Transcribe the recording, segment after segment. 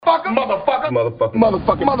I'm on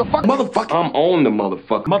the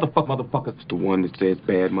motherfucker. Motherfucker. It's the one that says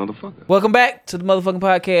bad motherfucker. Welcome back to the motherfucking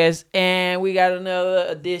podcast, and we got another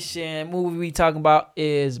edition. Movie we talking about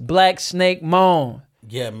is Black Snake Moan.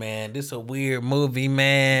 Yeah, man, this is a weird movie,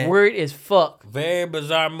 man. Weird as fuck. Very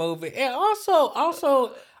bizarre movie. And also,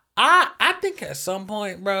 I think at some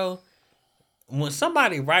point, bro, when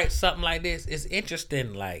somebody writes something like this, it's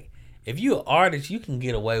interesting. Like, if you're an artist, you can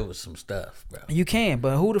get away with some stuff, bro. You can,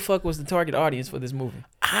 but who the fuck was the target audience for this movie?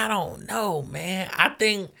 I don't know, man. I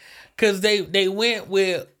think because they went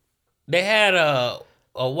with, they had a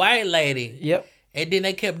white lady. Yep. And then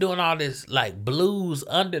they kept doing all this like blues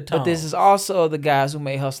undertone. But this is also the guys who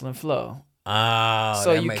made Hustle and Flow. Oh,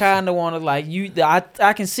 so you kind of want to like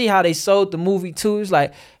I can see how they sold the movie too. It's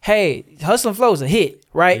like, hey, Hustle and Flow is a hit,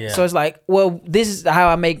 right? Yeah. So it's like, well, this is how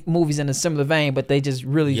I make movies in a similar vein, but they just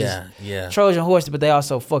really just Trojan horse, but they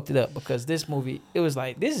also fucked it up because this movie, it was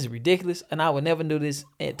like, this is ridiculous, and I would never do this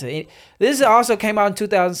to any. This also came out in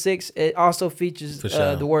 2006. It also features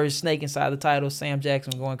the word snake inside the title. Sam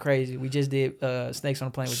Jackson going crazy. We just did Snakes on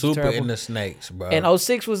the Plane, which super is terrible. into snakes, bro. And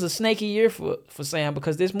 06 was a snaky year for Sam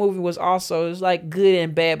because this movie was also, it was like good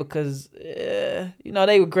and bad because they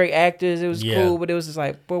were great actors. It was cool, but it was just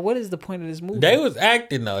like, but what is the point of this movie? They was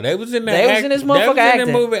acting though. They was in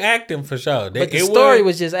the movie acting for sure. But the story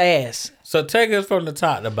was just ass. So take us from the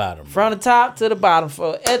top to bottom. From the top to the bottom.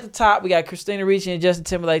 For at the top, we got Christina Ricci and Justin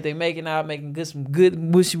Timberlake. They making some good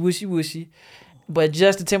whooshy. But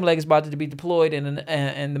Justin Timberlake is about to be deployed in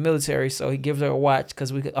the military, so he gives her a watch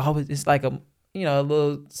because it's like a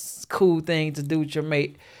little cool thing to do with your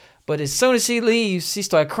mate. But as soon as she leaves, she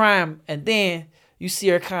started crying, and then you see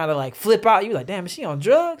her kind of like flip out. You like, damn, is she on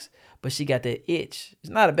drugs? But she got that itch. It's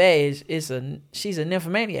not a bad itch. She's a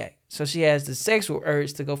nymphomaniac. So she has the sexual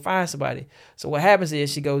urge to go find somebody. So what happens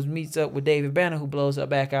is she meets up with David Banner, who blows her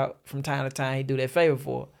back out from time to time. He do that favor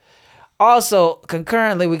for her. Also,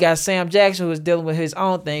 concurrently, we got Sam Jackson, who is dealing with his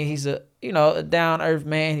own thing. He's a down-earth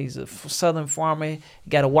man. He's a southern farmer. He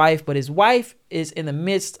got a wife, but his wife is in the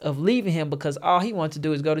midst of leaving him because all he wants to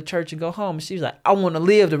do is go to church and go home. And she's like, I want to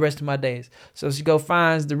live the rest of my days. So she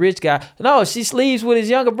finds the rich guy. No, she sleeps with his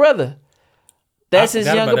younger brother. That's his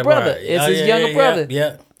younger brother. It's his younger brother.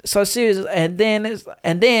 Yeah. So she was, and then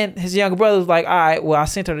his younger brother was like, all right, well, I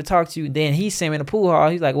sent her to talk to you. Then he sent me in the pool hall.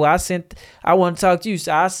 He's like, well, I want to talk to you.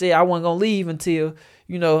 So I said I wasn't going to leave until,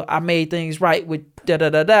 I made things right with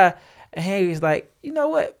da-da-da-da. And he was like, you know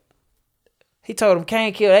what? He told him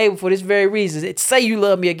Cain killed Abel for this very reason. It's say you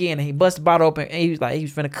love me again. And he busted the bottle open and he was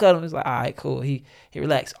finna cut him. He's like, all right, cool. He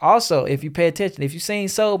relaxed. Also, if you pay attention, if you seen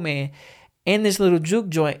Soul Man, in this little juke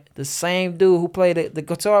joint, the same dude who played the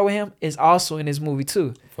guitar with him is also in this movie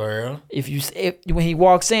too. For real? If when he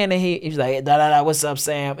walks in and he's like, da da da, what's up,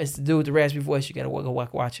 Sam? It's the dude with the raspy voice. You gotta go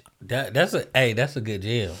watch it. That's a good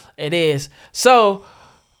deal. It is. So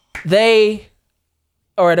they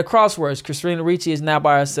are at a crossroads. Christina Ricci is now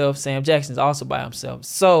by herself. Sam Jackson is also by himself.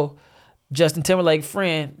 So Justin Timberlake's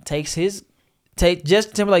Justin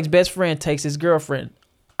Timberlake's best friend takes his girlfriend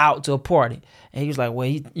out to a party. And he was like, well,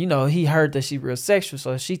 he heard that she real sexual,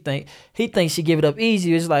 so he thinks she give it up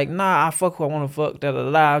easy. It's like, nah, I fuck who I want to fuck,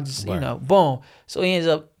 da-da-da-da, just, boom. So he ends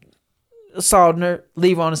up assaulting her,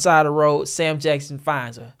 leave her on the side of the road. Sam Jackson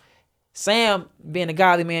finds her. Sam, being a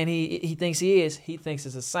godly man he thinks he thinks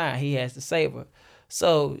it's a sign he has to save her.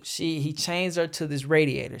 So he chains her to this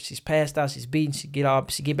radiator. She's passed out, she's beaten, she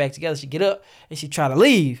get back together, she get up, and she try to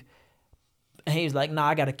leave. And he was like, nah,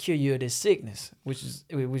 I got to cure you of this sickness, which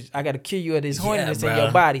I got to cure you of this horniness in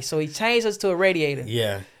your body. So he changed us to a radiator.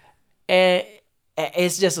 Yeah. And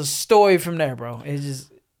it's just a story from there, bro. It's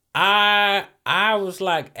just... I was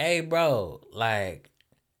like, hey, bro, like,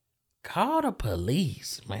 call the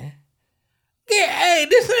police, man. Yeah, hey,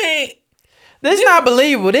 This is not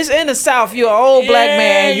believable. This in the South. You're an old black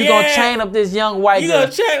man. You gonna chain up this young white girl.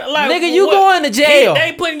 Nigga, you going to jail.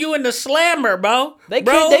 They putting you in the slammer, bro. They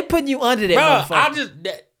putting you under that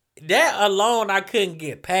motherfucker. That alone I couldn't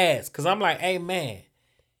get past. Cause I'm like, hey man,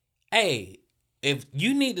 if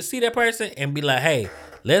you need to see that person and be like, hey,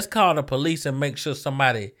 let's call the police and make sure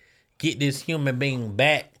somebody get this human being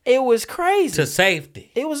back. It was crazy. To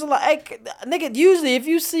safety. It was like, nigga, usually if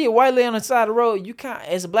you see a white lady on the side of the road, you can't,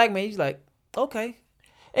 as a black man, you're like, okay.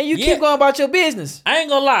 And you keep going about your business. I ain't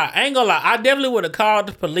gonna lie. I definitely would have called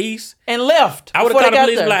the police. And left. I would have called the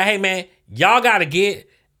police and be like, hey man, y'all gotta get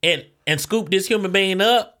and scoop this human being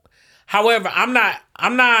up. However, I'm not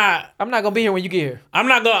gonna be here when you get here. I'm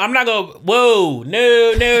not gonna whoa,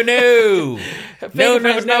 no.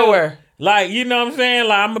 No. Nowhere. Like, you know what I'm saying?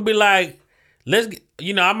 Like, I'm gonna be like,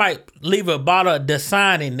 I might leave a bottle of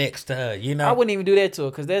Dasani next to her, you know. I wouldn't even do that to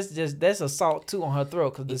her because that's assault too on her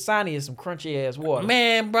throat because Dasani is some crunchy ass water.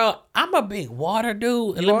 Man, bro, I'm a big water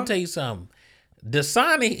dude. And let me tell you something.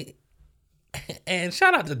 Dasani, and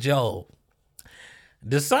shout out to Joel.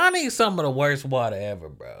 Dasani is some of the worst water ever,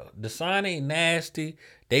 bro. Dasani nasty.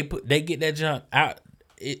 They get that junk out.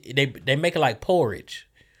 They make it like porridge.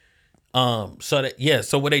 So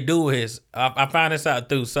what they do is I found this out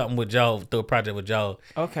through something with Joe, through a project with Joe.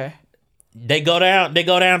 Okay. They go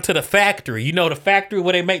down to the factory. You know the factory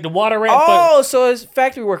where they make the water at? Oh, so it's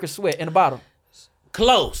factory worker sweat in the bottle.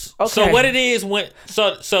 Close. Okay. So what it is when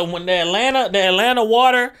the Atlanta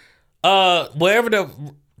water, wherever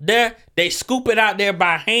they scoop it out there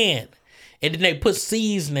by hand, and then they put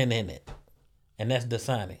seasoning in it, and that's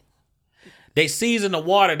Dasani. They season the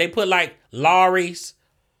water. They put like Lawry's,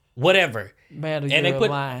 whatever. Man, and they put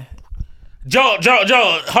lying. Joe,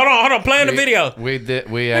 hold on, play the video.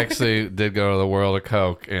 We actually did go to the World of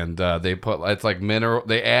Coke, and they put it's like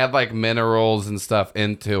they add like minerals and stuff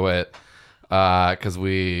into it. Because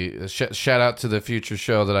we shout out to the future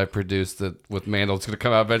show that I produced with Mandel. It's going to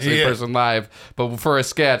come out eventually in person live. But for a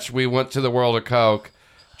sketch, we went to the World of Coke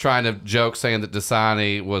trying to joke saying that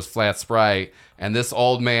Dasani was flat Sprite. And this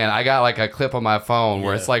old man, I got like a clip on my phone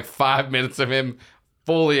where it's like 5 minutes of him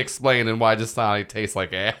fully explaining why Dasani tastes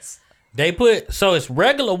like ass. So it's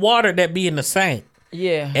regular water that be in the sink.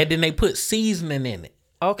 Yeah. And then they put seasoning in it.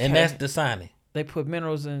 Okay. And that's Dasani. They put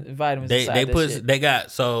minerals and vitamins inside that shit. They got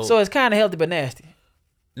So it's kind of healthy but nasty.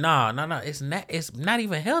 No. It's not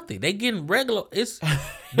even healthy. They getting regular. It's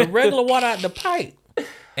the regular water out the pipe,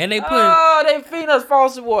 and they they feeding us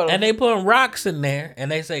faucet water, and they putting rocks in there, and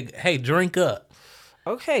they say, "Hey, drink up."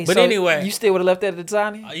 Okay, but so anyway, you still would have left that at the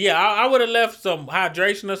time? Yeah, I would have left some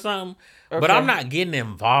hydration or something, but I'm not getting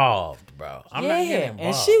involved, bro. I'm not getting involved.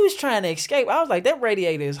 And she was trying to escape. I was like, that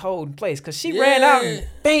radiator is holding place because she ran out and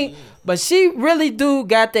bing. But she really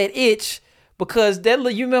got that itch because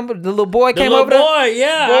you remember the little boy came over there? I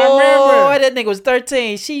remember. That nigga was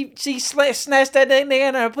 13. She snatched that nigga in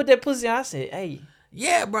there and put that pussy on. I said, hey.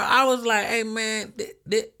 Yeah, bro. I was like, hey, man,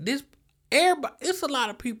 this everybody, it's a lot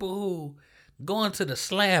of people who going to the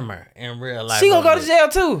slammer in real life. She gonna go to jail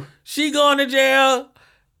too. She going to jail.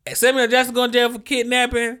 Samuel Jackson going to jail for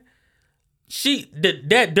kidnapping.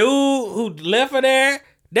 That dude who left her there,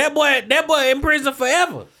 that boy in prison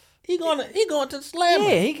forever. He going to the slammer.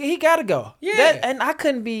 Yeah, he gotta go. Yeah. And I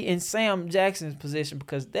couldn't be in Sam Jackson's position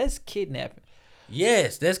because that's kidnapping.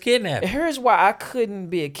 Yes, that's kidnapping. Here's why I couldn't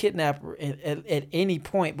be a kidnapper at any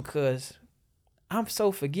point because I'm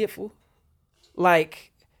so forgetful.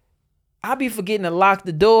 Like, I be forgetting to lock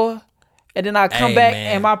the door, and then I come back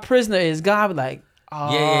and my prisoner is gone. I be like,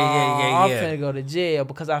 I'm finna go to jail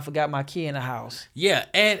because I forgot my key in the house. Yeah,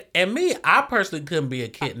 and me, I personally couldn't be a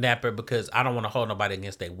kidnapper because I don't want to hold nobody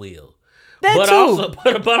against their will. But also,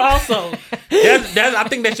 that's I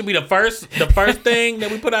think that should be the first thing that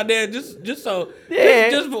we put out there. Just so,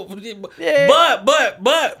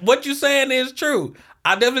 But what you saying is true.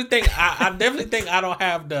 I definitely think I don't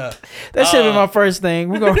have the. That should be my first thing.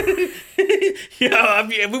 We're gonna.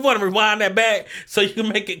 If we want to rewind that back so you can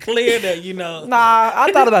make it clear that Nah,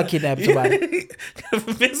 I thought about kidnapping somebody.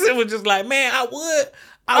 Vincent was just like, man, I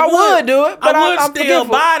would do it, but I would I'm steal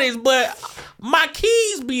forgetful. bodies, but my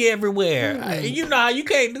keys be everywhere. You know how you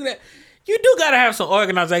can't do that. You do gotta have some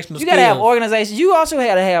organizational skills. You gotta have organization. You also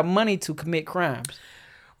gotta have money to commit crimes.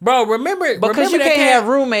 Bro, remember because you can't have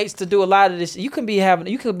roommates to do a lot of this. You could be having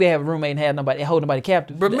a roommate and hold nobody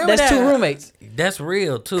captive. That's two roommates. That's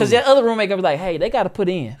real too. Because that other roommate gonna be like, hey, they gotta put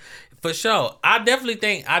in. For sure. I definitely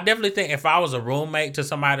think if I was a roommate to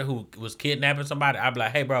somebody who was kidnapping somebody, I'd be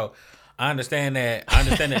like, hey bro, I understand that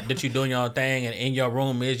that you're doing your own thing and in your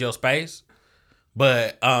room is your space.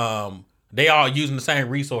 But they all using the same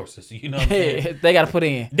resources. You know what I'm saying? They gotta put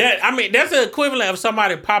in. That's the equivalent of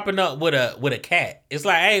somebody popping up with a cat. It's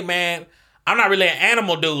like, hey man, I'm not really an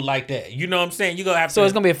animal dude like that. You know what I'm saying? You gonna have to. So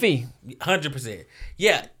it's gonna be a fee. 100%.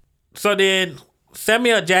 Yeah. So then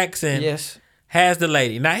Samuel Jackson has the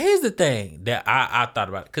lady. Now here's the thing that I thought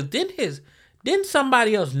about. Because didn't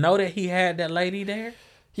somebody else know that he had that lady there?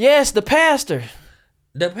 Yes, the pastor.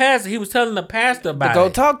 He was telling the pastor about it. To go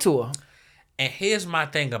talk to her. And here's my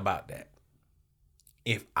thing about that.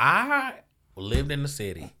 If I lived in the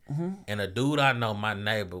city and a dude I know, my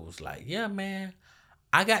neighbor, was like, yeah, man,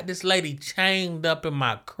 I got this lady chained up in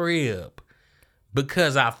my crib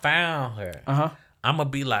because I found her. I'm going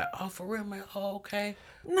to be like, oh, for real, man? Oh, okay.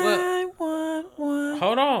 911.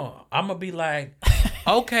 Hold on. I'm going to be like,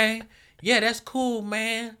 okay, yeah, that's cool,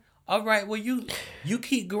 man. All right, well, you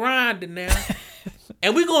keep grinding now.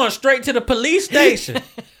 and we going straight to the police station.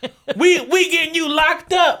 we getting you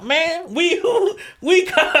locked up, man. We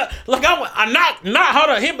got, look, I'm not hold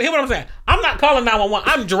on. Hear what I'm saying. I'm not calling 911.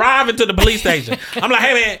 I'm driving to the police station. I'm like,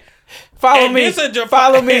 hey man, follow me.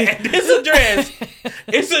 Follow me. This address.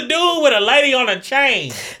 It's a dude with a lady on a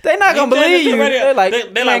chain. They're not gonna believe you. They're like,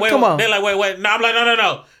 wait, come on. They're like, wait. No, I'm like,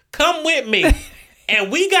 no. Come with me,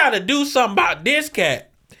 and we got to do something about this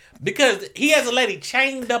cat. Because he has a lady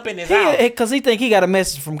chained up in his house. Because he think he got a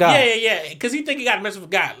message from God. Yeah. Because he think he got a message from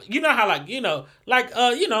God. You know how I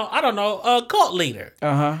don't know, a cult leader.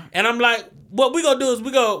 Uh-huh. And I'm like, what we gonna do is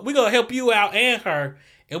we gonna help you out and her,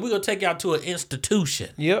 and we gonna take y'all to an institution.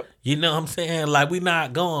 Yep. You know what I'm saying? Like, we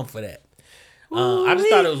not going for that. I just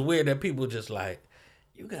thought it was weird that people just like,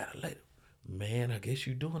 you gotta let. Man, I guess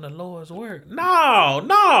you doing the Lord's work.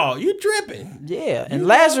 No, you tripping. Yeah, and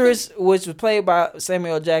Lazarus, which was played by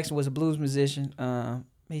Samuel L. Jackson, was a blues musician.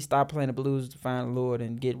 He stopped playing the blues to find the Lord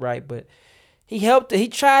and get right, but he helped.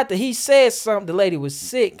 He said something. The lady was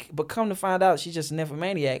sick, but come to find out, she's just a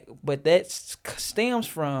nymphomaniac. But that stems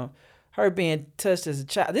from her being touched as a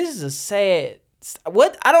child. This is a sad.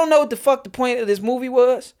 I don't know what the fuck the point of this movie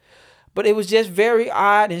was. But it was just very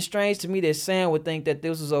odd and strange to me that Sam would think that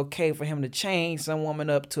this was okay for him to chain some woman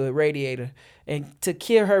up to a radiator and to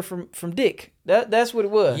kill her from dick. That's what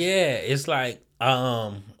it was. Yeah, it's like,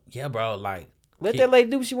 yeah, bro, like, let that lady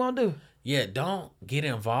do what she want to do. Yeah, don't get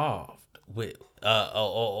involved with,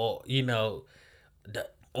 you know,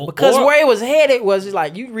 because where it was headed was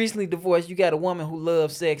like, you recently divorced, you got a woman who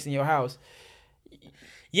loves sex in your house.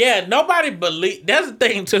 Yeah, nobody believe. That's the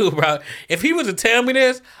thing too, bro. If he was to tell me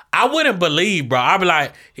this, I wouldn't believe, bro. I'd be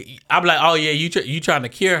like, oh yeah, you trying to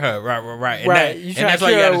cure her, right, and right. And that's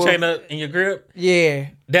why you got to chain up in your grip.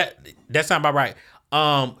 Yeah, that sound about right.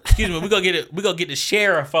 Excuse me, we gonna get the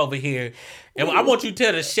sheriff over here, and I want you to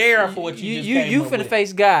tell the sheriff what you finna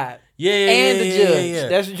face God. Yeah, and the judge. Yeah.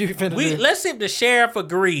 That's what you finna do. Let's see if the sheriff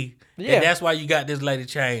agree. Yeah, and that's why you got this lady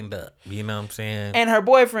chained up. You know what I'm saying? And her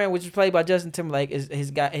boyfriend, which was played by Justin Timberlake,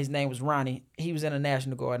 his name was Ronnie. He was in the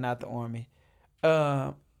National Guard, not the Army.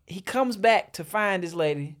 He comes back to find this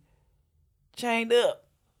lady chained up.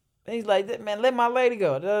 And he's like, man, let my lady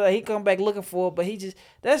go. He come back looking for her, but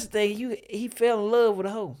that's the thing. He fell in love with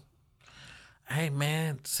a hoe. Hey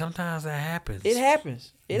man, sometimes that happens. It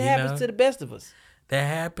happens. It happens to the best of us. That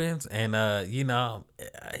happens, and you know,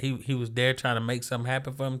 he was there trying to make something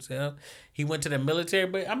happen for himself. He went to the military,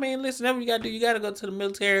 but I mean, listen, whatever you gotta do, you gotta go to the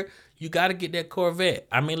military. You gotta get that Corvette.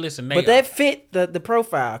 I mean, listen, but that fit the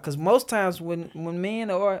profile, because most times when men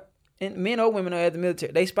or women are at the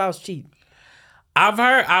military, they spouse cheat. I've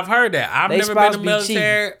heard that. I've never been in the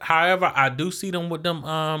military. However, I do see them with them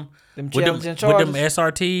with them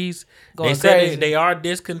SRTs. They said they are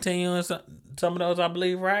discontinuing some of those, I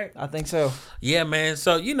believe, right? I think so. Yeah, man.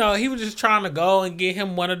 So, you know, he was just trying to go and get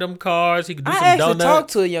him one of them cars. He could do some donuts. donuts. I actually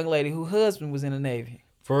talked to a young lady whose husband was in the Navy.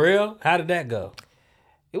 For real? How did that go?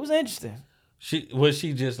 It was interesting. Was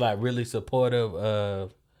she just like really supportive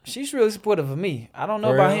of? She's really supportive of me. I don't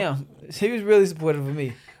know about him. She was really supportive of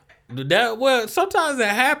me. Well, sometimes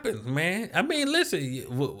that happens, man. I mean, listen.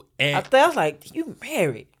 I was like, "You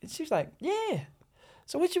married?" And she was like, "Yeah."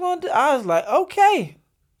 So what you want to do? I was like, "Okay."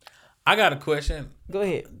 I got a question. Go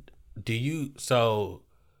ahead. Do you so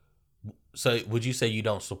would you say you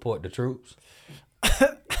don't support the troops?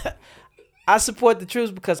 I support the troops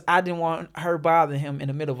because I didn't want her bothering him in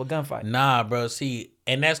the middle of a gunfight. Nah, bro. See,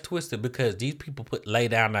 and that's twisted because these people lay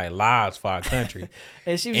down their lives for our country.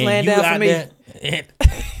 And she was laying down for me. Hey,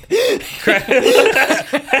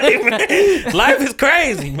 man, life is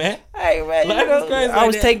crazy, man. Hey, man. Life is crazy. I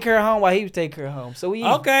was taking her home while he was taking her home. So we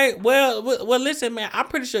okay. Well, listen, man. I'm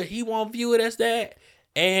pretty sure he won't view it as that,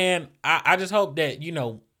 and I just hope that, you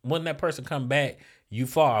know, when that person come back, you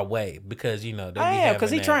far away, because, you know,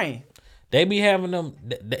 because he trained. They be having them.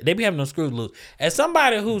 They be having them screws loose. As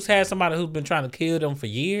somebody who's had somebody who's been trying to kill them for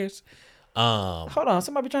years. Hold on,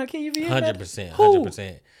 somebody trying to kill you for years?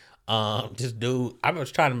 100%. This dude. I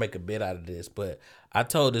was trying to make a bit out of this, but I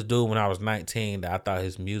told this dude when I was 19 that I thought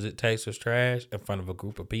his music taste was trash in front of a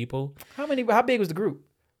group of people. How big was the group?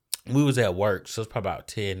 We was at work, so it's probably about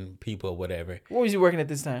 10 people or whatever. Where was you working at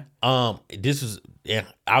this time? I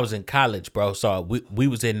was in college, bro. So we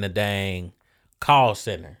was in the dang call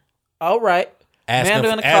center. All right.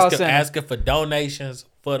 Asking for donations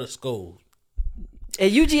for the school.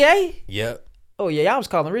 At UGA? Yep. Oh yeah, I was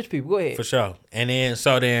calling rich people. Go ahead. For sure. And then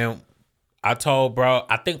I told bro,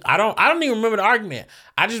 I don't even remember the argument.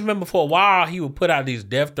 I just remember for a while he would put out these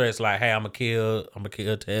death threats like, hey, I'm gonna kill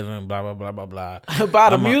Tevin, blah blah blah blah blah.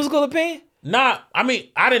 About a musical opinion? Nah, I mean,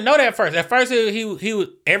 I didn't know that at first. At first, he would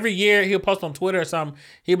every year he'll post on Twitter or something.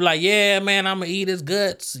 He'd be like, "Yeah, man, I'm gonna eat his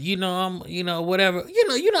guts. Whatever.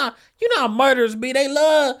 You know how murderers be. They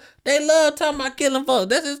love talking about killing folks.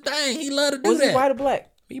 That's his thing. He love to do that. Was he white or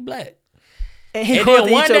black? He black. And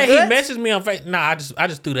then one day he messaged me on Facebook. Nah, I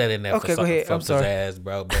just threw that in there. Okay, for go ahead. I'm sorry, his ass,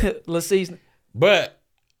 bro. But, let's season. But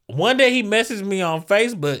one day he messaged me on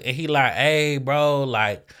Facebook and he like, "Hey, bro,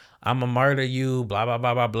 like I'm gonna murder you. Blah blah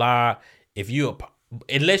blah blah blah.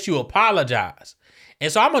 Unless you apologize." And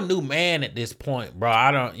so I'm a new man at this point, bro.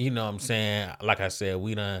 I don't, you know what I'm saying? Like I said,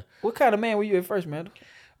 we done. What kind of man were you at first, man?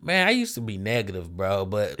 Man, I used to be negative, bro,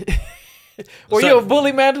 but. Were you a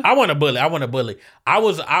bully, man? I wasn't a bully. I wasn't a bully. I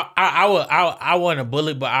wasn't a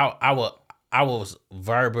bully, but I was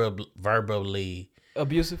verbally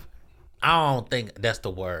abusive. I don't think that's the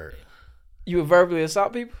word. You would verbally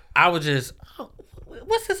assault people? I was just,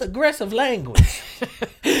 what's this aggressive language?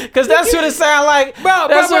 Because that's what it sound like. Bro,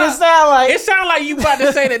 that's what it sound like. It sound like you about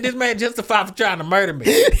to say that this man justified for trying to murder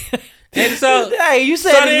me. And so, hey, you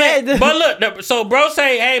said man. But look, so bro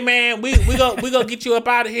say, "Hey man, we gonna get you up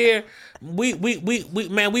out of here. We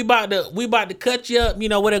about to cut you up,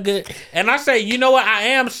 what a good." And I say, "You know what? I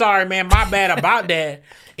am sorry, man. My bad about that."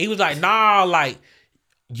 He was like, "Nah, like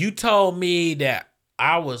you told me that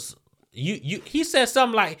I was he said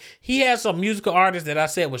something like he had some musical artist that I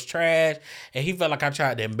said was trash and he felt like I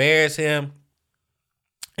tried to embarrass him.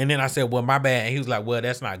 And then I said, "Well, my bad." And he was like, "Well,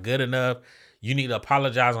 that's not good enough. You need to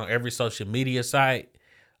apologize on every social media site,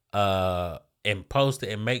 and post it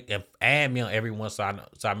and add me on every one so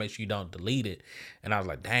I make sure you don't delete it." And I was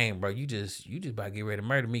like, "Dang, bro, you just about to get ready to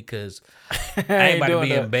murder me because I ain't about to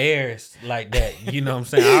be embarrassed like that." You know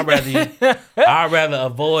what I'm saying? I'd rather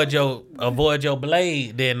avoid your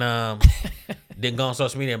blade than go on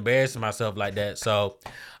social media embarrassing myself like that. So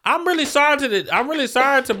I'm really sorry to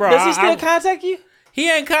bro. Does he still contact you? He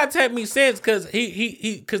ain't contact me since because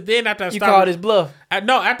because then after I started, you called his bluff. I'm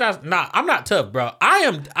not tough, bro.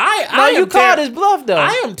 You called his bluff though.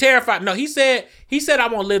 I am terrified. No, he said I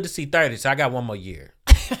won't live to see 30, so I got one more year.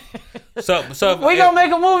 So we gonna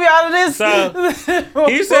make a movie out of this. So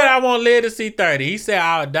he said I won't live to see 30. He said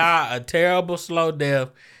I'll die a terrible slow death,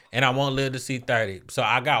 and I won't live to see 30. So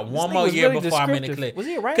I got one more year really before I'm in the clip. Was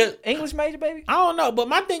he a writer? English major, baby? I don't know, but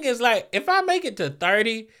my thing is like, if I make it to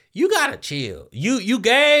 30, you gotta chill. You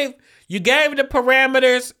gave the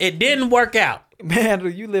parameters. It didn't work out. Man,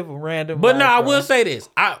 you live a random. But life, no, I bro. will say this.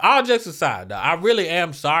 All jokes aside, though, I really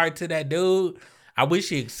am sorry to that dude. I wish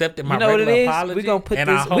he accepted my regular apology. We're gonna put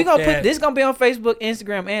this gonna be on Facebook,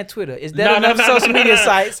 Instagram, and Twitter. Is that enough social media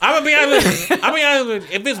sites? I'm gonna be honest with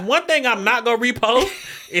you. If it's one thing I'm not gonna repost,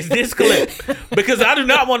 it's this clip. Because I do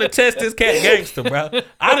not want to test this cat gangster, bro.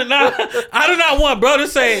 I do not want bro to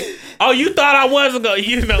say, "Oh, you thought I wasn't gonna,"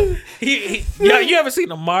 you ever seen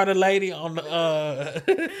the martyr lady on the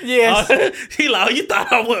yes. He like, "Oh, you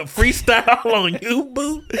thought I went freestyle on you,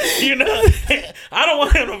 boo?" I don't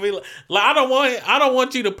want him to be like I don't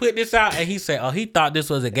want you to put this out and he said, "Oh, he thought this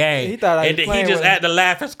was a game." He thought and then he just had to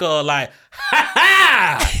laugh and skull like, "Ha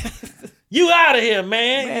ha! You out of here,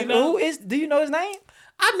 man." Man, do you know his name?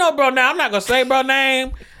 I know, bro. Now I'm not gonna say bro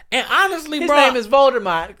name. And honestly, his bro, name is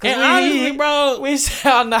Voldemort. And honestly, bro, we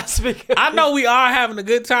shall not speak. I know we are having a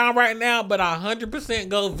good time right now, but I 100%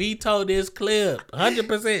 go veto this clip.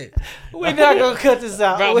 100%. We're not gonna cut this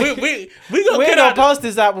out. Bro, we gonna post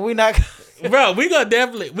this out, but we not. Bro, we gonna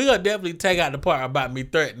definitely take out the part about me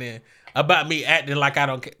threatening, about me acting like I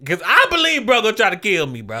don't care. Cause I believe bro gonna try to kill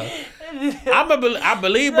me, bro. I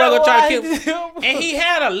believe bro gonna try to kill me. And he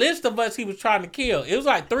had a list of us he was trying to kill. It was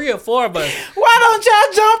like 3 or 4 of us. Why don't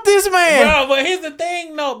y'all jump this man? Bro, but here's the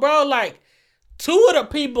thing though, bro. Like 2 of the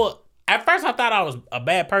people, at first I thought I was a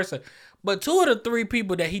bad person, but 2 of the 3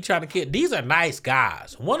 people that he trying to kill, these are nice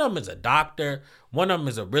guys. One of them is a doctor. One of them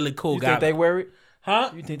is a really cool guy. You think they worried?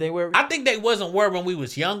 Huh? You think they worried? I think they wasn't worried when we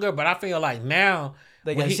was younger, but I feel like now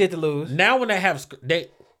they got shit to lose. Now when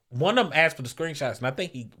one of them asked for the screenshots, and I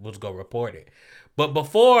think he was gonna report it. But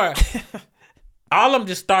before, all of them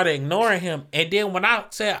just started ignoring him. And then when I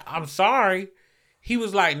said I'm sorry, he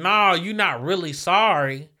was like, "No, you're not really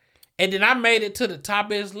sorry." And then I made it to the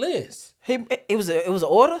top of his list. It was an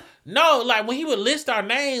order? No, like when he would list our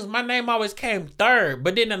names, my name always came 3rd.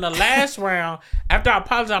 But then in the last round, after I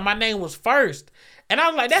apologized, my name was 1st. And I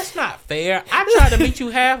was like, that's not fair. I tried to meet you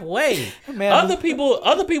halfway. Man, other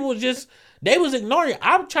people just, they was ignoring you.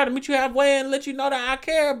 I'm trying to meet you halfway and let you know that I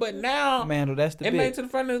care. But now, man, that's the bit. It made it to the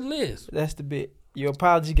front of the list. That's the bit. Your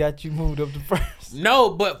apology got you moved up to 1st.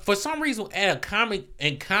 No, but for some reason, in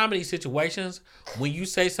comedy situations, when you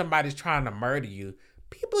say somebody's trying to murder you,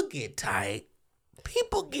 people get tight.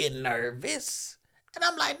 people get nervous. And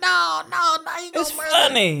I'm like, no, you gonna It's murder.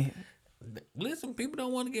 funny. Listen, people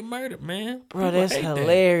don't want to get murdered, man. Bro, People that's hate that.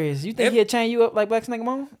 hilarious. You think he'll chain you up like Black Snake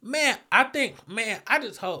Moan? Man, I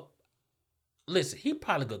just hope. Listen, he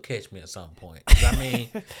probably gonna catch me at some point. 'Cause I mean,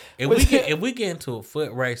 if we get into a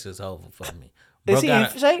foot race, it's over for me. Bro, Is he in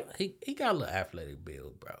shape? He got a little athletic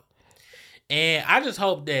build, bro. And I just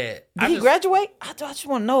hope that Did he graduate? I just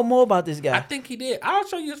want to know more about this guy. I think he did. I'll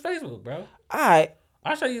show you his Facebook, bro. All right.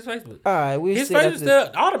 I'll show you his Facebook. All right. His Facebook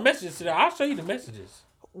still all the messages today. I'll show you the messages.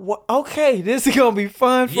 What? Okay, this is gonna be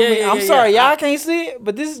fun for me. I'm sorry, y'all can't see it,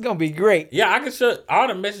 but this is gonna be great. Yeah, I can show. All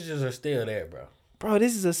the messages are still there, bro. Bro,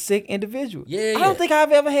 this is a sick individual. Yeah, I don't think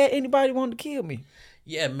I've ever had anybody want to kill me.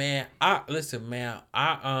 Yeah, man. I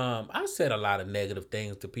said a lot of negative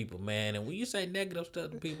things to people, man. And when you say negative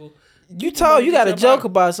stuff to people, You got a joke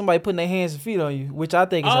about somebody putting their hands and feet on you, which I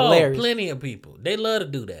think is hilarious. Plenty of people. They love to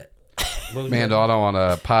do that. Man, I don't want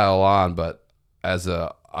to pile on, but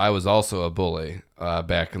I was also a bully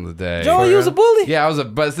back in the day. Joe, you was a bully? Yeah, I was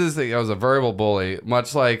a verbal bully,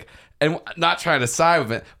 much like, and not trying to side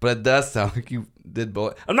with it, but it does sound like you did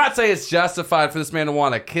bully. I'm not saying it's justified for this man to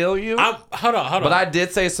want to kill you. Hold on. But I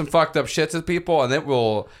did say some fucked up shit to people, and it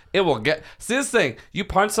will get. See, this thing, you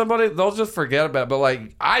punch somebody, they'll just forget about it. But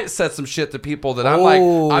like, I said some shit to people that I'm like,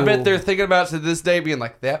 I bet they're thinking about it to this day, being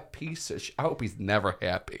like, that piece of shit. I hope he's never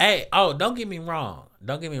happy. Hey, don't get me wrong.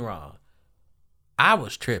 I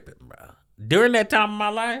was tripping, bro. During that time of my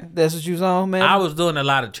life, That's what you was on, man? I was doing a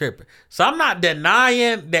lot of tripping. So I'm not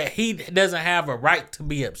denying that he doesn't have a right to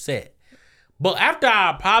be upset. But after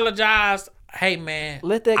I apologized, hey, man,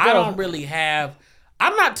 Let that go. I don't really have...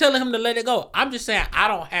 I'm not telling him to let it go. I'm just saying I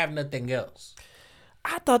don't have nothing else.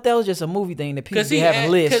 I thought that was just a movie thing that people be having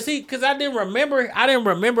lists. Because I didn't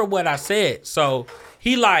remember what I said. So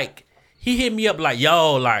he hit me up like,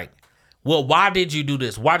 yo, like, well, why did you do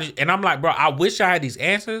this? And I'm like, bro, I wish I had these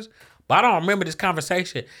answers, but I don't remember this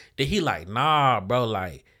conversation. That he like, nah, bro,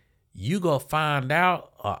 like, you go find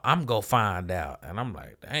out or I'm gonna find out. And I'm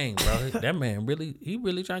like, dang, bro, that man really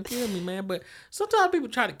trying to kill me, man. But sometimes people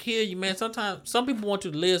try to kill you, man. Sometimes some people want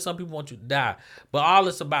you to live, some people want you to die. But all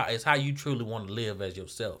it's about is how you truly want to live as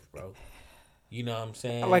yourself, bro. You know what I'm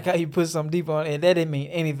saying? I like how you put something deep on it. That didn't mean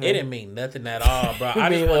anything. It didn't mean nothing at all, bro. I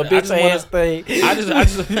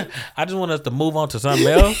just want us to move on to something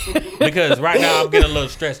else because right now I'm getting a little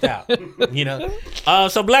stressed out. You know.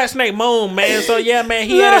 So Black Snake Moan, man. So yeah, man,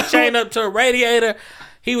 he had a chain up to a radiator.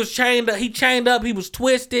 He was chained up. He chained up. He was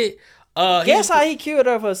twisted. Guess how he cured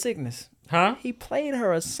her of her sickness? Huh? He played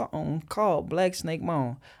her a song called Black Snake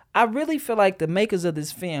Moan. I really feel like the makers of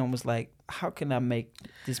this film was like, how can I make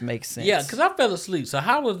this make sense? Yeah, because I fell asleep. So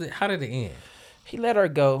how did it end? He let her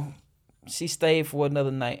go. She stayed for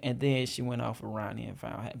another night, and then she went off with Ronnie and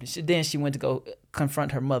found out. Then she went to go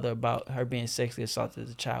confront her mother about her being sexually assaulted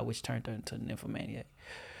as a child, which turned her into a nymphomaniac.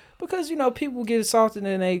 Because, people get assaulted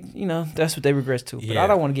and they, that's what they regress to. But Yeah. I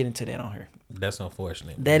don't want to get into that on her. That's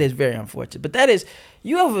unfortunate. That is very unfortunate. But that is,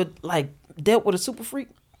 you ever, dealt with a super freak,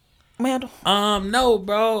 Amanda? No,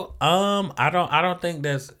 bro. I don't think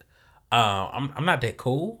that's. I'm not that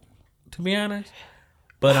cool, to be honest.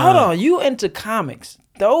 But Hold on, you into comics.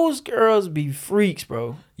 Those girls be freaks,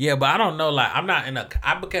 bro. Yeah, but I don't know. Like,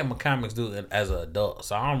 I became a comics dude as an adult,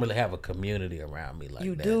 so I don't really have a community around me like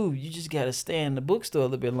You that. do. You just got to stay in the bookstore a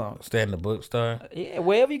little bit longer. Stay in the bookstore. Yeah,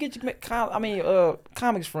 wherever you get your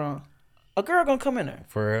comics from, a girl gonna come in there.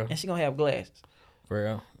 For real? And she gonna have glasses. For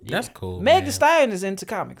real? That's cool. Meg man. Thee Stallion is into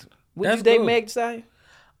comics. Would That's you date cool. Meg Thee Stallion?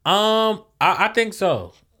 I think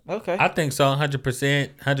so. Okay. I think so,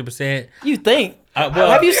 100%. You think?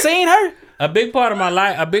 Well, have you seen her? A big part of my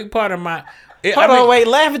life, Hold on, wait,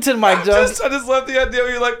 laugh into the mic, Joe. I just love the idea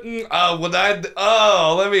where you're like,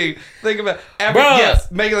 let me think about it. Bro. Yes,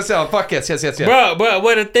 making the sound. Fuck yes. Bro,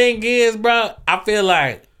 what the thing is, bro, I feel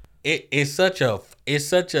like it's such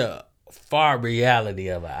a far reality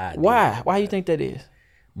of an idea. Why? Why you think that is?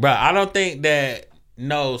 Bro, I don't think that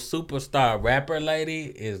no superstar rapper lady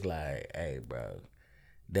is like, hey, bro,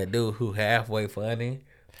 that dude who halfway funny,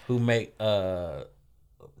 who make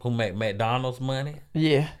McDonald's money.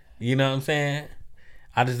 Yeah. You know what I'm saying?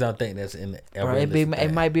 I just don't think that's in the Bro,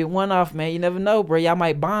 it might be a one-off, man. You never know, bro. Y'all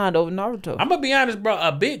might bond over Naruto. I'm gonna be honest, bro.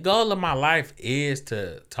 A big goal of my life is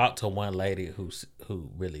to talk to one lady who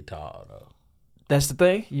really tall, though. That's the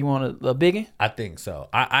thing? You want a biggin? I think so.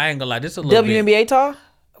 I ain't gonna lie. This is a little bit, WNBA tall?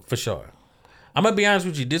 for sure. I'm gonna be honest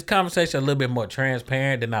with you. This conversation a little bit more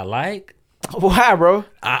transparent than I like. Why, bro?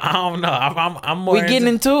 I don't know. I'm more. We getting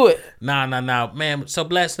into it. Nah, man. So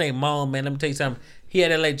Black Snake Moan, man. Let me tell you something. he had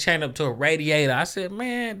that lady chained up to a radiator. I said,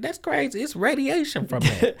 man, that's crazy. It's radiation from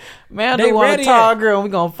that. Man, I want a tall girl, and we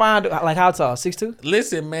gonna find her. Like, how tall? 6'2"?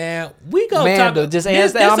 Listen, man, we gonna talk. Just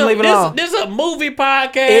answer that. I'm leaving it alone. This is a movie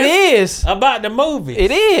podcast. It is about the movie.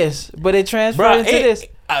 It is, but it transfers into this.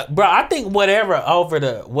 Bro, I think whatever over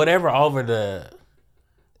the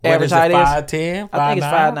average height is 5'10", I think it's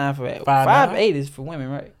 5'9" for 5'8" is for women,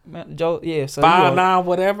 right? Joe, yeah. So 5'9",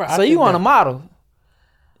 whatever. So you on a model?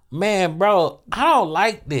 Man, bro, I don't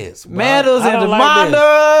like this. Bro. Mandals and the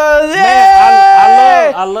models.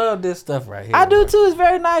 Yeah. Man, I love this stuff right here. I do too. It's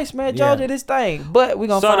very nice, man. Joe did this thing, but we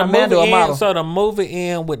gonna find Mandel a model. So the movie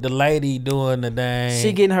end with the lady doing the thing.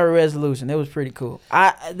 She getting her resolution. It was pretty cool.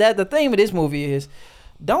 The theme of this movie is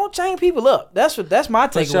don't chain people up. That's my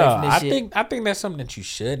takeaway from this shit. I think that's something that you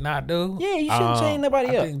should not do. Yeah, you shouldn't chain nobody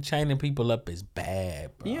up. I think chaining people up is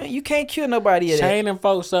bad, bro. Yeah, you can't kill nobody. Chaining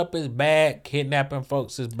folks up is bad. Kidnapping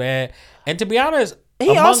folks is bad. And to be honest,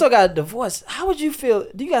 he also got a divorce. How would you feel?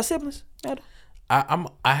 Do you got siblings, Adam?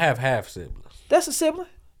 I have half siblings. That's a sibling?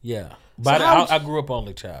 Yeah. But I grew up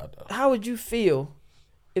only child though. How would you feel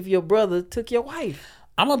if your brother took your wife?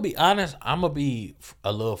 I'm gonna be honest, I'm gonna be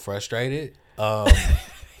a little frustrated.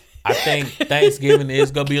 I think Thanksgiving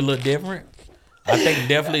is gonna be a little different. I think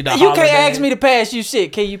definitely the You holiday. can't ask me to pass you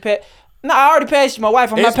shit. Can you pass? No, I already passed you my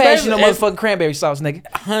wife. I'm not passing you no motherfucking cranberry sauce, nigga.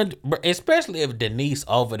 Especially if Denise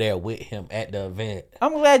over there with him at the event.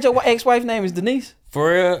 I'm glad your ex-wife name is Denise.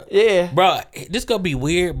 For real? Yeah. Bro, this gonna be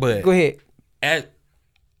weird, but... Go ahead.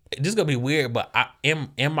 This gonna be weird, but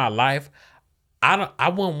in my life, I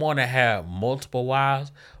wouldn't want to have multiple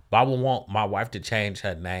wives, but I would want my wife to change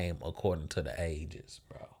her name according to the ages,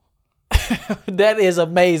 bro. That is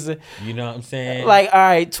amazing. You know what I'm saying? Like, all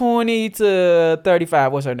right, 20 to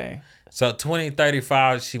 35. What's her name? So 20,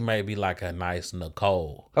 35, she may be like a nice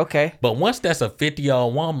Nicole. Okay. But once that's a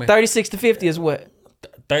 50-year-old woman. 36 to 50 is what?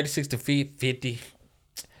 36 to 50.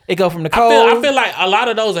 It go from Nicole. I feel like a lot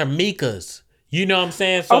of those are Mikas. You know what I'm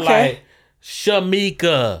saying? So like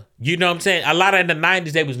Shamika. You know what I'm saying? A lot of in the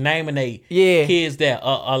 90s, they was naming their kids that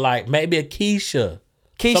are like maybe a Keisha.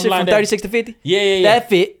 Keisha from 36 to 50? Yeah. That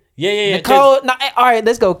fit. Yeah. Nicole, no, all right,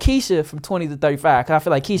 let's go Keisha from 20 to 35. Because I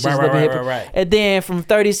feel like Keisha's a little bit hipper. Right. And then from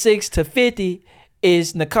 36 to 50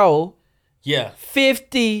 is Nicole. Yeah.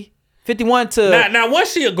 51 to... Now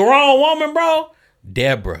once she a grown woman, bro,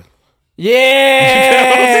 Deborah.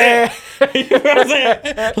 Yeah. You know what I'm saying?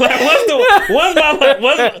 Like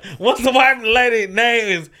what's the white lady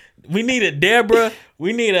name is? We need a Deborah.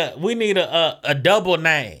 We need a double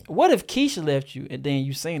name. What if Keisha left you and then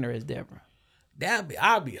you seen her as Deborah?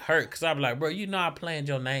 I'll be hurt because I'll be like, bro, you know I planned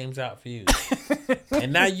your names out for you.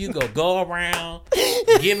 And now you go around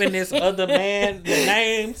giving this other man the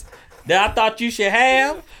names that I thought you should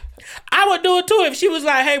have. I would do it too if she was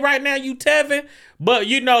like, hey, right now you Tevin, but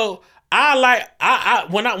you know,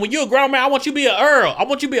 when you're a grown man, I want you to be an Earl. I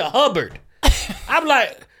want you to be a Hubbard. I'm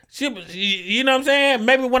like, you know what I'm saying?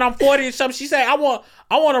 Maybe when I'm 40 or something, she say, I want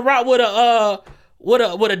to rock with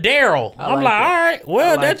a Daryl. I'm like, all right,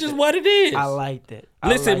 well, that's just what it is. I like that.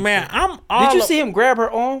 Listen, man, Did you see him grab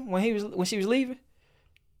her arm when she was leaving?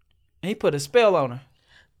 And he put a spell on her.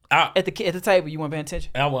 At the table, you weren't paying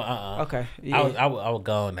attention? Okay. Yeah. I was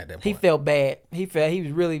gone at that point. He felt bad. He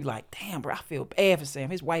was really like, damn, bro, I feel bad for Sam.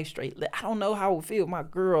 His wife straight. I don't know how I would feel. My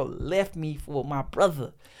girl left me for my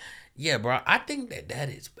brother. Yeah, bro. I think that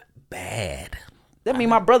is bad. That mean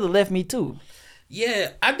my brother left me too.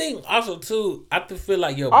 Yeah, I think also too. I feel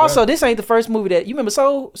like your also brother, this ain't the first movie that you remember.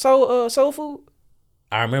 Soul Food.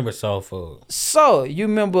 I remember Soul Food. So you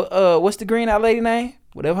remember what's the green-eyed lady name?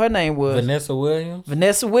 Whatever her name was. Vanessa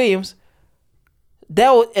Williams.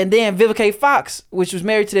 That was, and then Vivica Fox, which was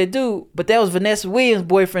married to that dude, but that was Vanessa Williams'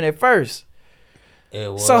 boyfriend at first.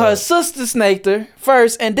 It was. So her sister snaked her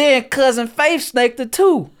first, and then cousin Faith snaked her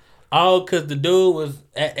too. Oh, because the dude was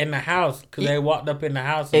in the house, because they walked up in the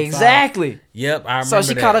house. Exactly. Yep, I remember So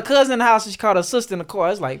she caught her cousin in the house, and she caught her sister in the car.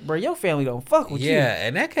 It's like, bro, your family don't fuck with you. Yeah,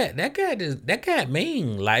 and that cat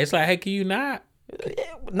mean. Like, it's like, hey, can you not?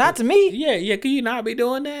 Not to me. Yeah, can you not be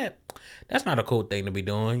doing that? That's not a cool thing to be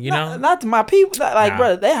doing, you know? Not to my people. Like,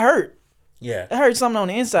 brother, that hurt. Yeah. That hurt something on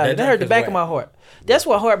the inside. That hurt the back of my heart. That's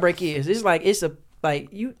what heartbreak is. It's like,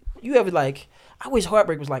 you ever like, I wish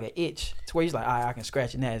heartbreak was like an itch to where you're like, I can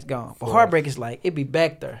scratch it now, it's gone. But heartbreak is like, it be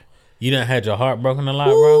back there. You done had your heart broken a lot,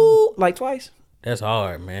 bro? Like twice. That's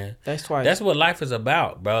hard, man. That's twice. That's what life is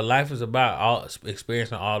about, bro. Life is about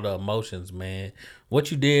experiencing all the emotions, man. What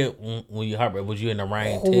you did when you heartbreak, was you in the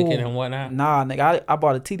rain ticking and whatnot? Nah, nigga, I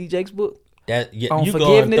bought a T.D. Jakes book. On you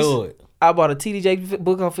going through it. I bought a T.D. Jakes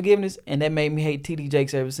book on forgiveness, and that made me hate T.D.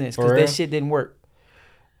 Jakes ever since, because that shit didn't work.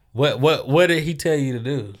 What did he tell you to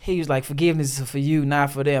do? He was like, forgiveness is for you,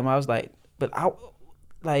 not for them. I was like, but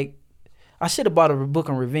I should have bought a book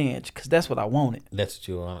on revenge because that's what I wanted. That's what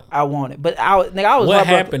you wanted. I wanted, but I was. What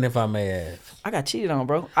happened, if I may ask? I got cheated on,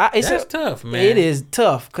 bro. That's tough, man. It is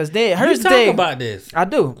tough because then You talk about this. I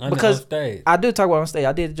do because on stage. I do talk about it on stage.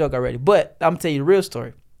 I did the joke already, but I'm gonna tell you the real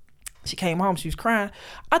story. She came home. She was crying.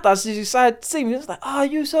 I thought she was excited to see me. I was like, "Oh,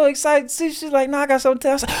 you so excited to see?" She's like, "Nah, I got something to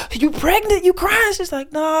tell." I was like, "You pregnant? You crying?" She's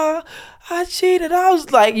like, "Nah, I cheated." I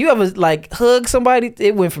was like, "You ever like hug somebody?"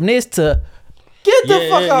 It went from this to get the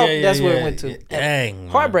fuck out. That's where it went to. Dang,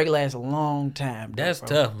 heartbreak lasts a long time. That's bro.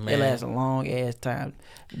 tough, man. It lasts a long ass time.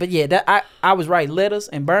 But yeah, that I was writing letters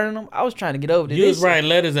and burning them. I was trying to get over this. You was writing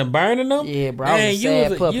letters and burning them? Yeah, bro. I was a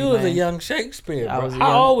sad puppy, you was a man. young Shakespeare, bro. was a How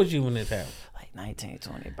young- old was you when this happened? 19,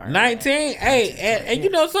 20, burn. 19? Hey, and you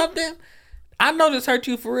know something? I know this hurt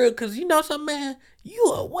you for real because you know something, man? You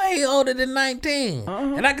are way older than 19.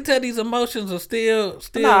 And I can tell these emotions are still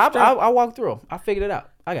Nah, strong. I walked through them. I figured it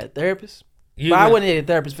out. I got a therapist. But I wouldn't need a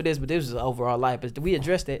therapist for this, but this was overall life. But we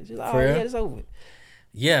addressed that. She's like, oh, yeah, it's over with.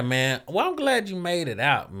 Yeah, man. Well, I'm glad you made it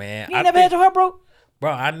out, man. You ain't never had your heart broke?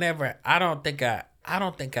 Bro, I don't think I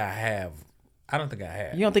have.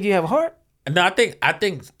 You don't think you have a heart? No, I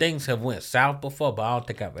think things have went south before, but I don't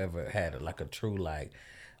think I've ever had like a true like.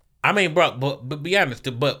 I mean, bro, but be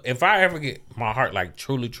honest. But if I ever get my heart like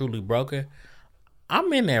truly broken,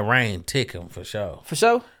 I'm in that rain ticking for sure. For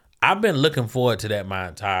sure. I've been looking forward to that my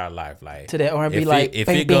entire life. Like to that R&B, if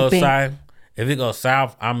bang, it goes bang,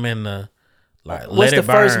 south, I'm in the like. What's the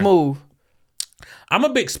first move? I'm a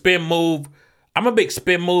big spin move,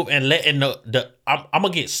 and letting I'm gonna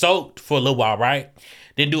get soaked for a little while, right?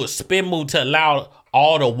 Then do a spin move to allow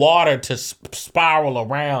all the water to spiral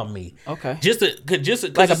around me. Okay. Just like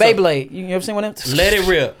a Beyblade. You ever seen one of them? Let it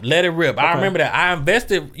rip. Okay. I remember that. I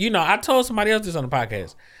invested, I told somebody else this on the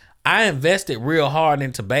podcast. I invested real hard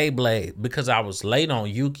into Beyblade because I was late on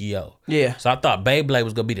Yu-Gi-Oh! Yeah. So I thought Beyblade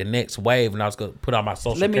was going to be the next wave and I was going to put on my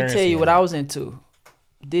social Let me currency tell you what it. I was into.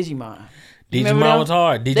 Digimon. Digimon was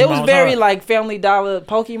hard. They was very like Family Dollar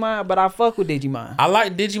Pokemon, but I fuck with Digimon. I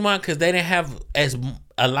like Digimon because they didn't have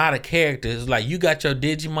a lot of characters. Like you got your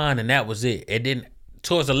Digimon and that was it. And then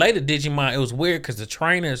towards the later Digimon, it was weird because the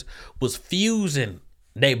trainers was fusing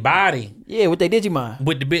their body. Yeah, with their Digimon.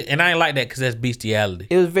 With the bit, and I ain't like that because that's bestiality.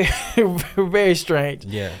 It was very, very strange.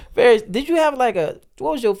 Yeah. Did you have like what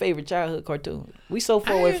was your favorite childhood cartoon? We so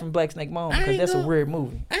far away from Black Snake Moan because that's a weird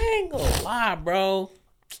movie. I ain't gonna lie, bro.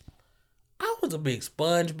 I was a big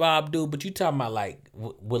SpongeBob dude, but you talking about like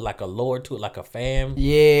with like a lore to it, like a fam.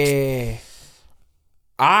 Yeah.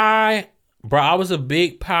 I was a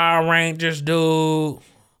big Power Rangers dude.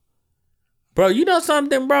 Bro, you know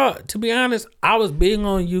something, bro? To be honest, I was big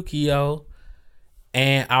on Yu-Gi-Oh!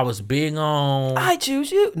 And I was big on... I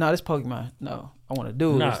choose you. No, that's Pokemon. No, I want to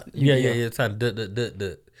do it. Yeah. It's like,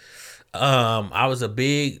 I was a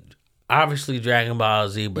big, obviously Dragon Ball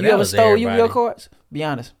Z, but you that ever was stole everybody. Yu-Gi-Oh cards? Be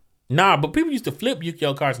honest. Nah, but people used to flip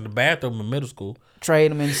Yu-Gi-Oh cards in the bathroom in middle school.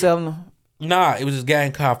 Trade them and selling them? Nah, it was this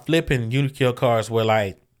game called flipping Yu-Gi-Oh cards where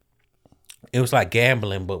like, it was like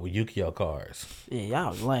gambling, but with Yu-Gi-Oh cards. Yeah, y'all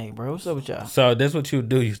was lame, bro. What's up with y'all? So that's what you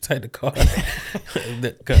do. You take the card.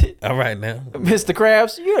 All right now. Mr.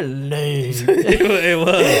 Krabs, you're lame. It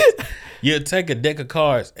was. You'll take a deck of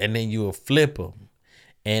cards and then you will flip them.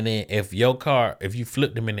 And then if you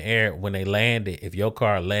flip them in the air when they landed, if your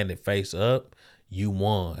card landed face up, you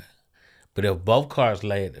won. But if both cards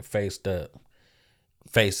landed face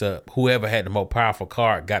up, whoever had the more powerful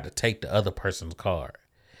card got to take the other person's card.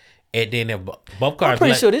 And then if both cards... I'm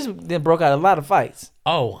pretty sure this then broke out a lot of fights.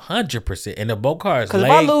 Oh, 100%. And if both cards... Because if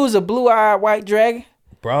I lose a blue-eyed white dragon...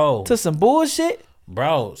 Bro. To some bullshit...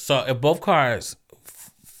 Bro, so if both cards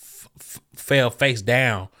fell face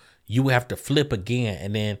down, you would have to flip again.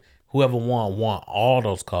 And then whoever won all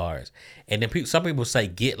those cards. And then some people say,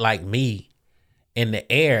 get like me in the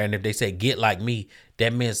air. And if they say, get like me,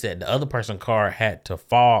 that means that the other person's card had to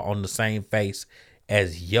fall on the same face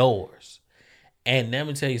as yours. And let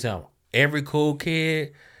me tell you something. Every cool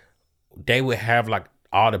kid, they would have like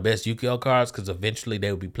all the best Yu-Gi-Oh cards because eventually they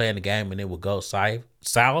would be playing the game and it would go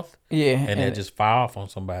south. Yeah. And they'd just fire off on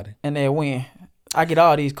somebody. And they'll win. I get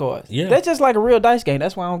all these cards. Yeah. That's just like a real dice game.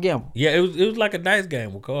 That's why I don't gamble. Yeah, it was like a dice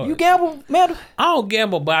game with cards. You gamble, man? I don't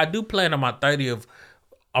gamble, but I do plan on my 30th.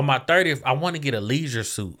 On my 30th, I want to get a leisure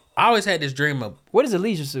suit. I always had this dream of... What is a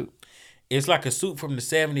leisure suit? It's like a suit from the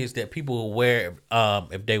 70s that people would wear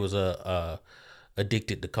if they was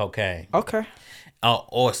addicted to cocaine. Okay.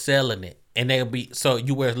 Or selling it. And they'll be... So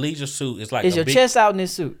you wear a leisure suit. It's like Is your chest out in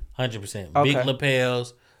this suit? 100%. Okay. Big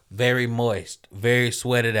lapels, very moist, very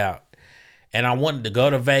sweated out. And I wanted to go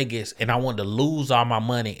to Vegas, and I wanted to lose all my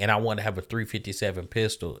money, and I wanted to have a 357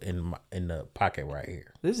 pistol in the pocket right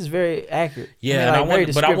here. This is very accurate. Yeah, I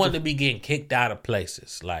mean, but I wanted to be getting kicked out of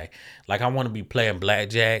places. Like I want to be playing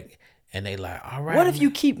blackjack, and they like, all right. What if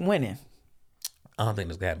you keep winning? I don't think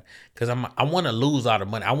this gonna happen because I want to lose all the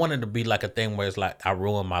money. I want it to be like a thing where it's like I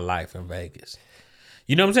ruined my life in Vegas.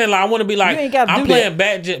 You know what I'm saying? Like I want to be like I'm playing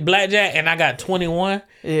blackjack and I got 21.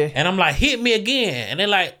 Yeah, and I'm like, hit me again, and they're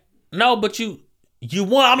like, no, but you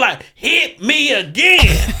won. I'm like, hit me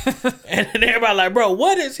again, and then everybody like, bro,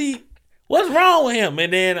 what's wrong with him?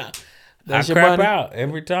 And then I crap out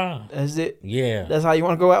every time. That's it. Yeah, that's how you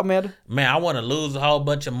want to go out, man. Man, I want to lose a whole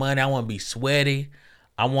bunch of money. I want to be sweaty.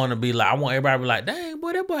 I want to be like, I want everybody to be like, dang,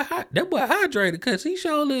 boy, that boy hydrated because he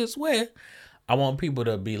surely is sweat. I want people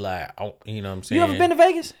to be like, oh, you know what I'm saying? You ever been to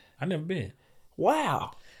Vegas? I never been.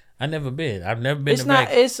 Wow. I never been. I've never been to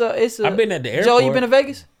Vegas. It's a. I've been at the airport. Joe, you been to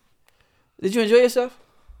Vegas? Did you enjoy yourself?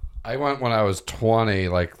 I went when I was 20,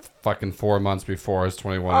 like fucking 4 months before I was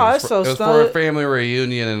 21. Oh, it was for a family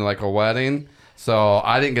reunion and like a wedding. So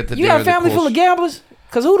I didn't get to do You got a family full of gamblers?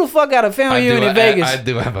 Because who the fuck got a family reunion in Vegas? I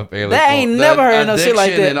do have a family. That ain't never heard no shit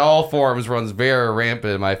like that. In all forms runs very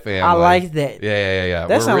rampant in my family. I like that. Yeah.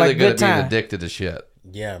 That We're really like good at being addicted to shit.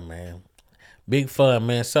 Yeah, man. Big fun,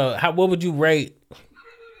 man. So what would you rate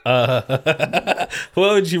what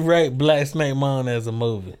would you rate Black Snake Moan as a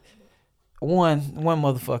movie? One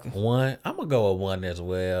motherfucker. One? I'm gonna go with one as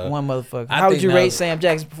well. One motherfucker. How would you rate Sam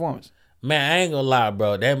Jackson's performance? Man, I ain't gonna lie,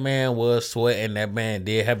 bro. That man was sweating. That man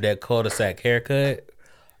did have that cul-de-sac haircut.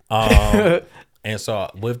 And so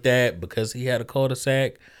with that, because he had a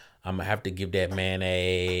cul-de-sac, I'm gonna have to give that man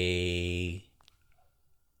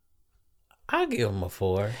I'll give him a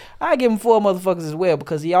 4. I give him 4 motherfuckers as well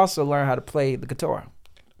because he also learned how to play the guitar.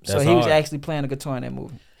 So he was actually playing the guitar in that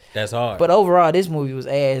movie. That's hard. But overall, this movie was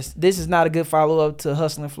ass. This is not a good follow-up to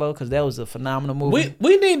Hustle and Flow because that was a phenomenal movie.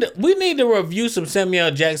 We need to review some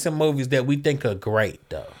Samuel Jackson movies that we think are great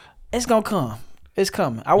though. It's gonna come. It's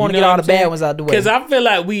coming. I want to get all the bad ones out the way. Because I feel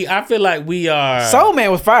like we are. Soul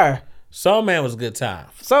Man was fire. Soul Man was a good time.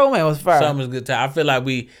 Soul Man was fire. Soul Man was a good time. I feel like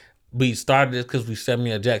we started this because we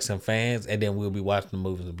Samuel Jackson fans, and then we'll be watching the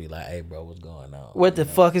movies and be like, "Hey, bro, what's going on? What the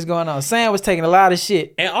fuck is going on?" Sam was taking a lot of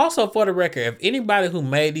shit. And also, for the record, if anybody who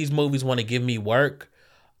made these movies want to give me work,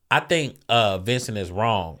 I think Vincent is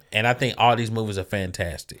wrong, and I think all these movies are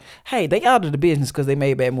fantastic. Hey, they out of the business because they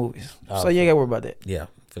made bad movies, so you ain't gotta worry about that. Yeah,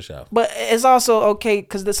 for sure. But it's also okay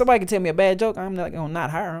because somebody can tell me a bad joke. I'm not gonna not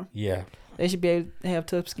hire them. Yeah, they should be able to have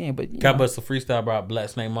tough skin. But can I bust a freestyle about Black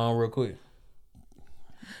Snake Moan real quick?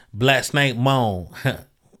 Black Snake Moan.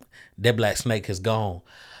 That black snake is gone.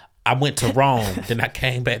 I went to Rome, then I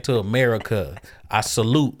came back to America. I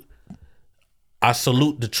salute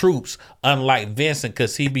the troops, unlike Vincent,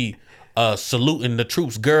 because he be saluting the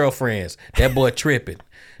troops' girlfriends. That boy tripping.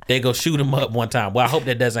 They go shoot him up one time. Well, I hope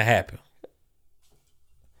that doesn't happen.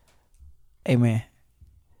 Amen.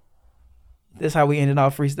 That's how we ended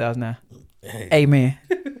our freestyles now. Hey. Amen.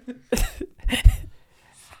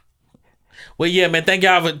 Well, yeah, man. Thank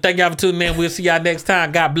y'all for tuning in. We'll see y'all next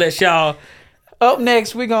time. God bless y'all. Up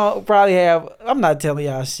next, we're gonna probably have. I'm not telling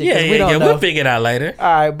y'all shit. We don't know. We'll figure it out later. All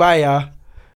right, bye, y'all.